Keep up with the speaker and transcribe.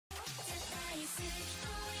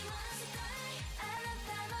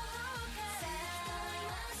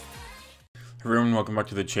Everyone, welcome back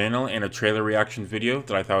to the channel and a trailer reaction video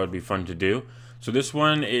that I thought would be fun to do. So this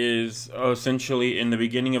one is essentially in the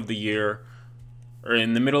beginning of the year, or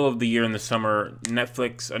in the middle of the year in the summer.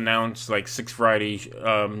 Netflix announced like six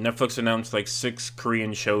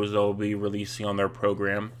Korean shows they'll be releasing on their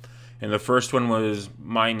program. And the first one was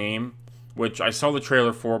My Name, which I saw the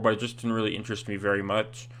trailer for, but it just didn't really interest me very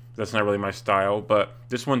much. That's not really my style, but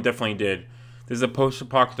this one definitely did. This is a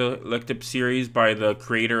post-apocalyptic series by the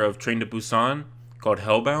creator of Train to Busan called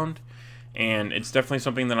Hellbound, and it's definitely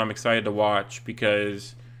something that I'm excited to watch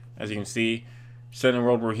because, as you can see, set in a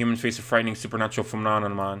world where humans face a frightening supernatural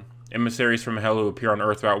phenomenon. Emissaries from hell who appear on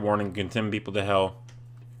Earth without warning and condemn people to hell.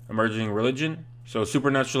 Emerging religion, so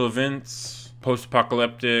supernatural events,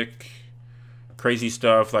 post-apocalyptic, crazy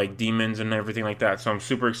stuff like demons and everything like that. So I'm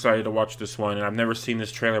super excited to watch this one, and I've never seen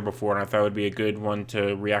this trailer before, and I thought it would be a good one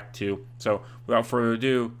to react to. So without further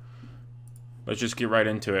ado, let's just get right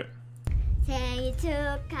into it. 생일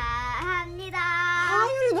축하합니다.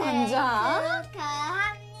 하율이도 앉아.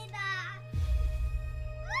 축하합니다.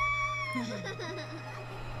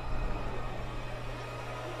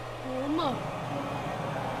 어머.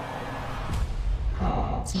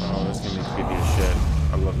 Oh, this is gonna be creepy as shit.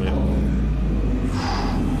 I love it.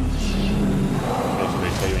 Basically,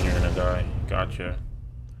 they tell you when you're gonna die. Gotcha.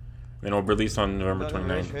 Then it'll release on November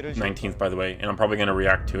 19th, by the way, and I'm probably gonna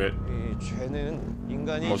react to it.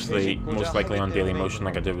 Most likely on Dailymotion,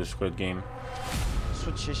 like I did with Squid Game.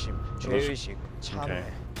 수치심, 죄의식, 참,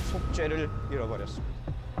 속죄를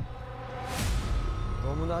잃어버렸습니다.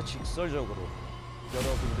 너무나 직설적으로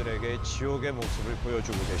여러분들에게 지옥의 모습을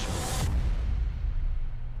보여주고 계십니다.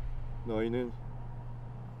 너희는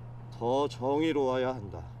더 정의로워야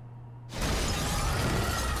한다.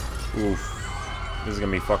 Oof. This is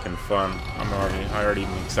gonna be fucking fun. I already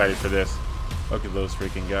am excited for this. Look at those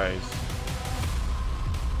freaking guys.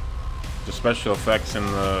 The special effects and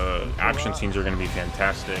the action scenes are gonna be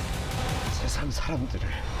fantastic. 세상 사람들을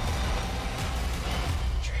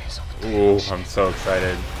Ooh, I'm so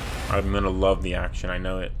excited. I'm gonna love the action, I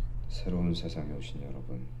know it. 새로운 세상에 오신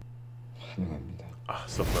여러분 환영합니다. Ah,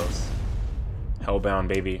 so close. Hellbound,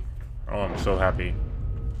 baby. Oh, I'm so happy.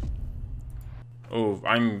 Oh,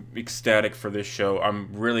 I'm ecstatic for this show. I'm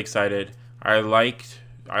really excited. I like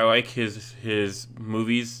his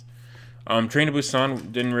movies. Train to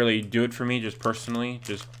Busan didn't really do it for me, just personally.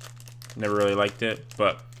 Just never really liked it.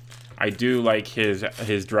 But I do like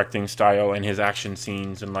his directing style and his action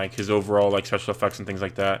scenes and like his overall like special effects and things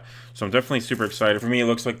like that. So I'm definitely super excited. For me, it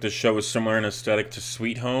looks like the show is similar in aesthetic to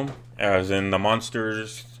Sweet Home, as in the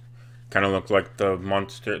monsters kind of look like the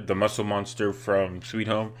muscle monster from Sweet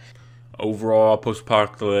Home. Overall,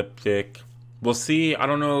 post-apocalyptic. We'll see. I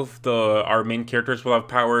don't know if our main characters will have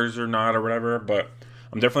powers or not or whatever, but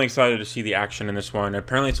I'm definitely excited to see the action in this one.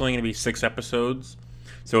 Apparently, it's only going to be 6 episodes,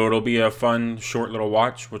 so it'll be a fun, short little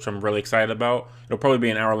watch, which I'm really excited about. It'll probably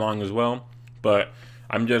be an hour long as well, but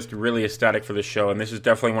I'm just really ecstatic for this show, and this is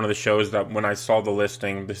definitely one of the shows that when I saw the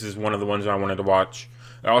listing, this is one of the ones I wanted to watch.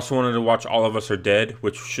 I also wanted to watch All of Us Are Dead,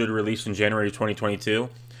 which should release in January 2022.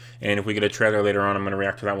 And if we get a trailer later on, I'm going to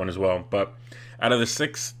react to that one as well. But out of the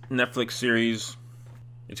 6 Netflix series,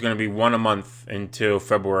 it's going to be one a month until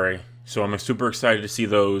February. So I'm super excited to see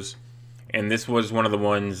those. And this was one of the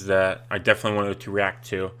ones that I definitely wanted to react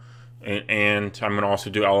to. And I'm going to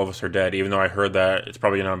also do All of Us Are Dead, even though I heard that it's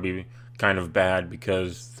probably going to be kind of bad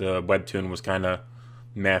because the webtoon was kind of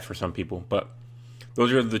meh for some people. But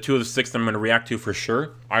those are the 2 of the 6 that I'm going to react to for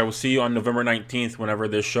sure. I will see you on November 19th whenever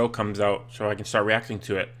this show comes out so I can start reacting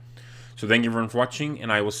to it. So thank you everyone for watching,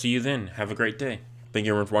 and I will see you then. Have a great day. Thank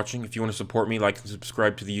you everyone for watching. If you want to support me, like and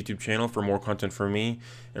subscribe to the YouTube channel for more content from me.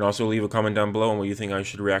 And also leave a comment down below on what you think I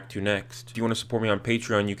should react to next. If you want to support me on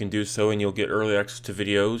Patreon, you can do so, and you'll get early access to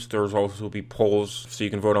videos. There's also be polls, so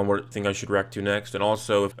you can vote on what you think I should react to next. And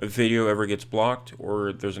also, if a video ever gets blocked,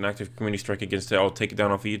 or there's an active community strike against it, I'll take it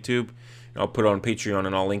down off of YouTube. And I'll put it on Patreon,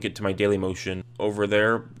 and I'll link it to my Dailymotion over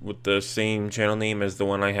there with the same channel name as the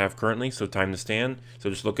one I have currently, so Time to Stand. So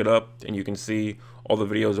just look it up, and you can see all the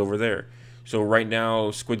videos over there. So right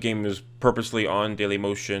now, Squid Game is purposely on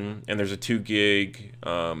Dailymotion, and there's a 2 gig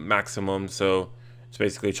maximum, so it's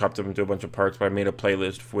basically chopped up into a bunch of parts, but I made a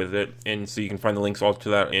playlist with it, and so you can find the links all to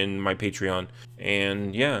that in my Patreon.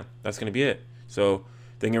 And yeah, that's going to be it. So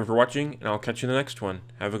thank you for watching, and I'll catch you in the next one.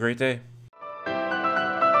 Have a great day.